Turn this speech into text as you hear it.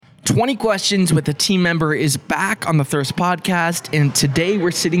20 Questions with a Team Member is back on the Thirst podcast, and today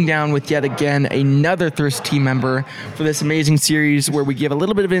we're sitting down with yet again another Thirst team member for this amazing series where we give a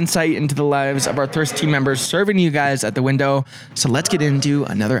little bit of insight into the lives of our Thirst team members serving you guys at the window. So let's get into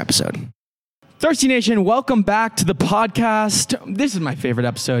another episode. Thirsty Nation, welcome back to the podcast. This is my favorite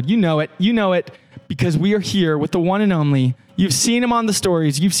episode. You know it, because we are here with the one and only. You've seen him on the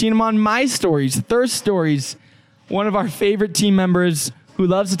stories. You've seen him on my stories, Thirst Stories, one of our favorite team members who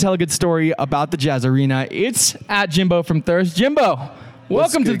loves to tell a good story about the Jazz Arena. It's at Jimbo from Thirst. Jimbo,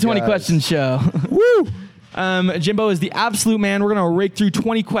 welcome to the 20 Questions show. Woo! Jimbo is the absolute man. We're going to rake through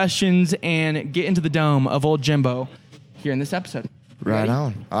 20 questions and get into the dome of old Jimbo here in this episode. Right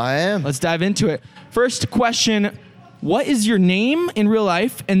on. I am. Let's dive into it. First question, what is your name in real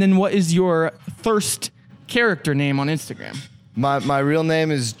life? And then what is your Thirst character name on Instagram? My real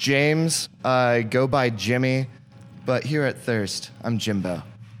name is James. I go by Jimi. But here at Thirst, I'm Jimbo.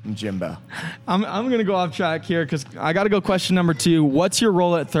 I'm going to go off track here because I got to go question number 2. What's your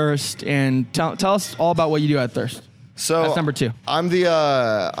role at Thirst? And tell us all about what you do at Thirst. So that's number 2. I'm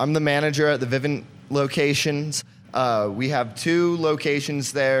the manager at the Vivint locations. We have 2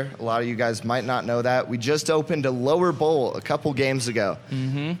 locations there. A lot of you guys might not know that. We just opened a Lower Bowl a couple games ago.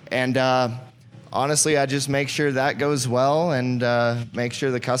 Mm-hmm. And honestly, I just make sure that goes well and make sure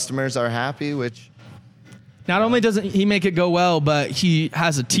the customers are happy, which... Not only doesn't he make it go well, but he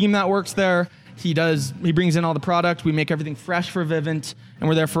has a team that works there. He brings in all the product. We make everything fresh for Vivint, and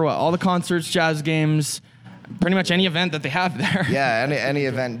we're there for all the concerts, jazz games, pretty much any event that they have there. Yeah, any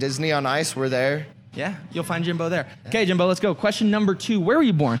event. Disney on Ice, we're there. Yeah, you'll find Jimbo there. Okay, Jimbo, let's go. Question number 2. Where were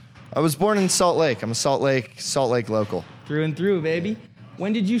you born? I was born in Salt Lake. I'm a Salt Lake local. Through and through, baby.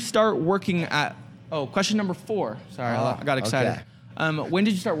 When did you start working at... Oh, question number 4. Sorry, I got excited. Okay. When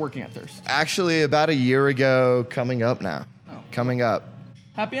did you start working at Thirst? Actually, about a year ago, coming up now. Coming up.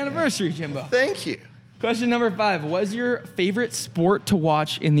 Happy anniversary, Jimbo. Thank you. Question number 5. What is your favorite sport to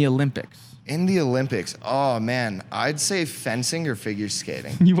watch in the Olympics? In the Olympics? Oh, man. I'd say fencing or figure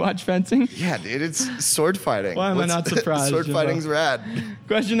skating. You watch fencing? Yeah, dude. It's sword fighting. Why am I not surprised, Sword Jimbo? fighting's rad.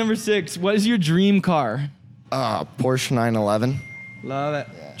 Question number 6. What is your dream car? Porsche 911. Love it.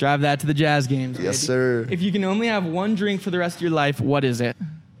 Yeah. Drive that to the Jazz games. Yes, baby. sir. If you can only have one drink for the rest of your life, what is it?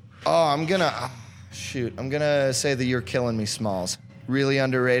 Oh, I'm going to say the You're Killing Me Smalls. Really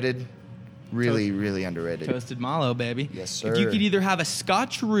underrated. Really underrated. Toasted mallow, baby. Yes, sir. If you could either have a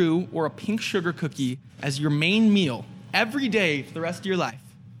Scotch-Roo or a pink sugar cookie as your main meal every day for the rest of your life,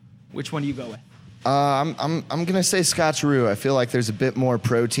 which one do you go with? I'm going to say Scotch-Roo. I feel like there's a bit more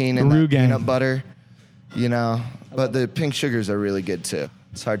protein in that peanut butter, you know. But the pink sugars are really good, too.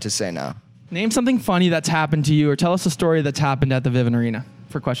 It's hard to say no. Name something funny that's happened to you, or tell us a story that's happened at the Vivint Arena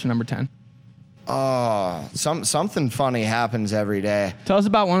for question number 10. Oh, something funny happens every day. Tell us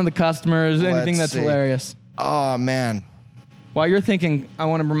about one of the customers, anything that's hilarious. Oh, man. While you're thinking, I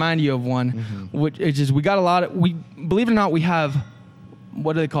want to remind you of one, which is we got a lot of, believe it or not, we have,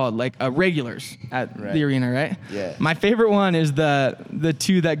 what do they call it? Like regulars at the arena, right? Yeah. My favorite one is the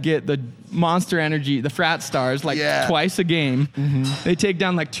 2 that get the Monster Energy, the frat stars, twice a game. Mm-hmm. They take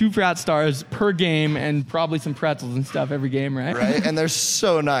down 2 frat stars per game and probably some pretzels and stuff every game, right? Right, and they're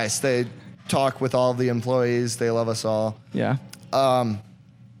so nice. They talk with all the employees. They love us all. Yeah.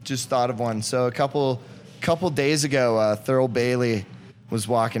 Just thought of one. So a couple days ago, Thurl Bailey was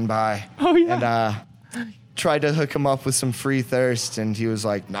walking by. Oh, yeah. And tried to hook him up with some free Thirst, and he was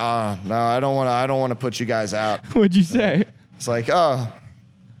like, no, I don't want to put you guys out. What'd you say? It's like, oh,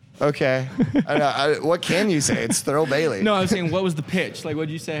 okay. What can you say? It's Thurl Bailey. No, I was saying, what was the pitch? What'd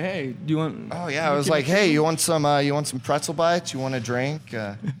you say? Hey, do you want... Oh, yeah. I was like, hey, you want some pretzel bites? You want a drink?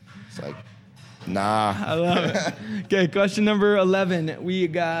 It's like, nah. I love it. Okay, question number 11. We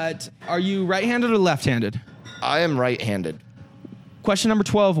got, are you right-handed or left-handed? I am right-handed. Question number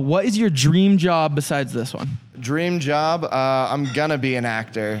 12. What is your dream job besides this one? Dream job? I'm gonna be an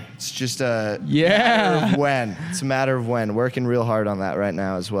actor. It's just matter of when. It's a matter of when. Working real hard on that right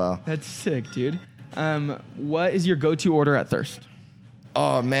now as well. That's sick, dude. What is your go-to order at Thirst?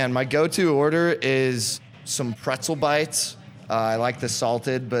 Oh, man. My go-to order is some pretzel bites. I like the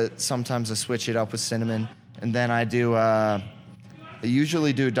salted, but sometimes I switch it up with cinnamon. And then I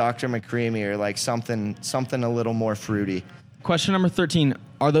usually do Dr. McCreamy or something a little more fruity. Question number 13.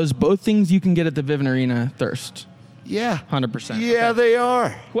 Are those both things you can get at the Vivint Arena Thirst? Yeah. 100%. Yeah, okay. They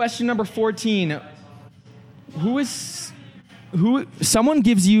are. Question number 14. Someone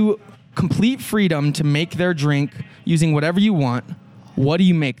gives you complete freedom to make their drink using whatever you want. What do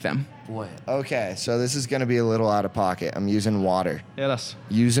you make them? Boy. Okay, so this is going to be a little out of pocket. I'm using water. Yes.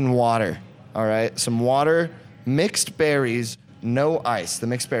 Using water. All right. Some water, mixed berries, no ice. The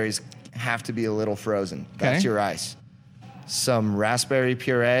mixed berries have to be a little frozen. That's Okay. your ice. Some raspberry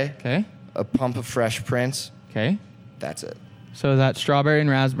puree, Okay. a pump of Fresh Prince. Okay. That's it. So that's strawberry and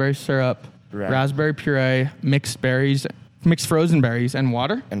raspberry syrup, Right. raspberry puree, mixed berries, mixed frozen berries, and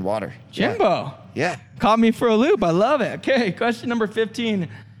water. And water. Jimbo. Yeah. Caught me for a loop. I love it. Okay, question number 15.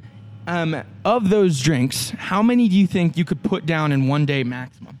 Of those drinks, how many do you think you could put down in one day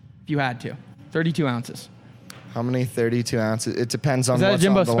maximum if you had to? 32 ounces. How many 32 ounces? It depends on Is that what's a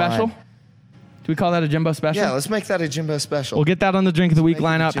Jimbo on the special? line. Do we call that a Jimbo special? Yeah, let's make that a Jimbo special. We'll get that on the drink of the week Make it a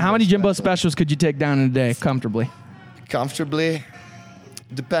lineup. How Jimbo many Jimbo special. specials could you take down in a day comfortably? Comfortably.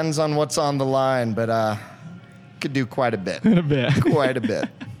 Depends on what's on the line, but could do quite a bit. In a bit. Quite a bit.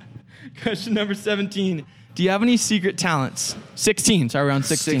 Question number 17. Do you have any secret talents? 16. Sorry, we're on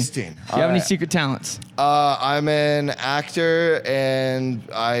 16. 16. Do you have any Alright. secret talents? I'm an actor and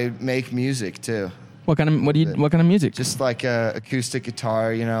I make music too. What kind of music? Just like acoustic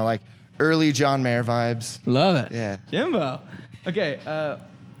guitar, like early John Mayer vibes. Love it. Yeah. Jimbo. Okay.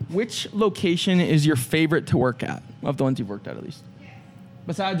 Which location is your favorite to work at? Of the ones you've worked at least.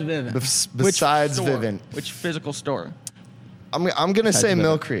 Besides Vivint. Besides store? Vivint. Which physical store? I'm gonna say Vivint.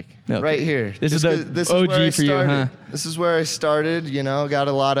 Mill Creek, Mill right Creek. here. This is Just the 'cause OG where I for you, started. huh? This is where I started. Got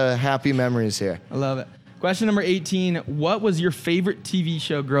a lot of happy memories here. I love it. Question number 18. What was your favorite TV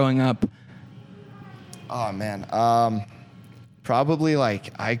show growing up? Oh man, probably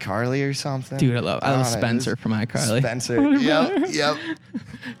like iCarly or something. Dude, I love don't know, Spencer from iCarly. Spencer. Yep.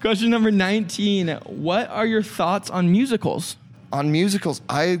 Question number 19. What are your thoughts on musicals? On musicals,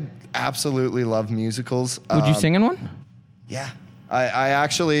 I absolutely love musicals. Would you sing in one? Yeah. I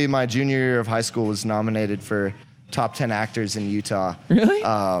actually, my junior year of high school, was nominated for top 10 actors in Utah. Really?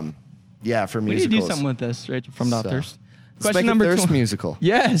 Yeah, for We need musicals. to do something with this, Rachel, from Dot So, Thirst. Let's make a Thirst musical.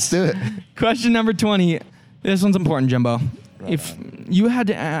 Yes. Do it. Question number 20. This one's important, Jimbo. Right If on. you had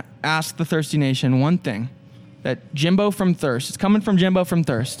to ask the Thirsty Nation one thing that Jimbo from Thirst, it's coming from Jimbo from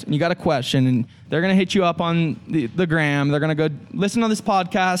Thirst, and you got a question, and they're going to hit you up on the gram. They're going to go listen to this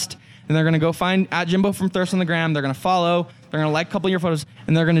podcast, and they're going to go find at Jimbo from Thirst on the gram. They're going to follow. They're going to like a couple of your photos,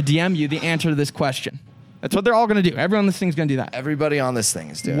 and they're going to DM you the answer to this question. That's what they're all going to do. Everyone on this thing's going to do that. Everybody on this thing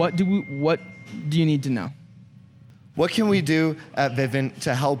is doing. What do you need to know? What can we do at Vivint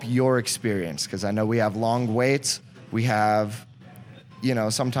to help your experience? Because I know we have long waits. We have,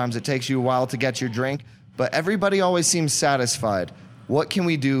 sometimes it takes you a while to get your drink, but everybody always seems satisfied. What can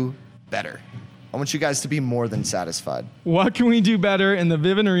we do better? I want you guys to be more than satisfied. What can we do better in the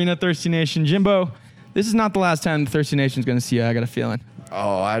Vivint Arena, Thirsty Nation? Jimbo, this is not the last time the Thirsty Nation's going to see you. I got a feeling.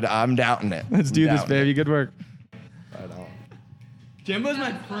 Oh, I'm doubting it. Let's do this, Doubting baby. it. Good work. Right on. Jimbo's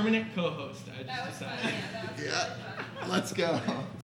my permanent co-host. I just decided. Yeah, let's go.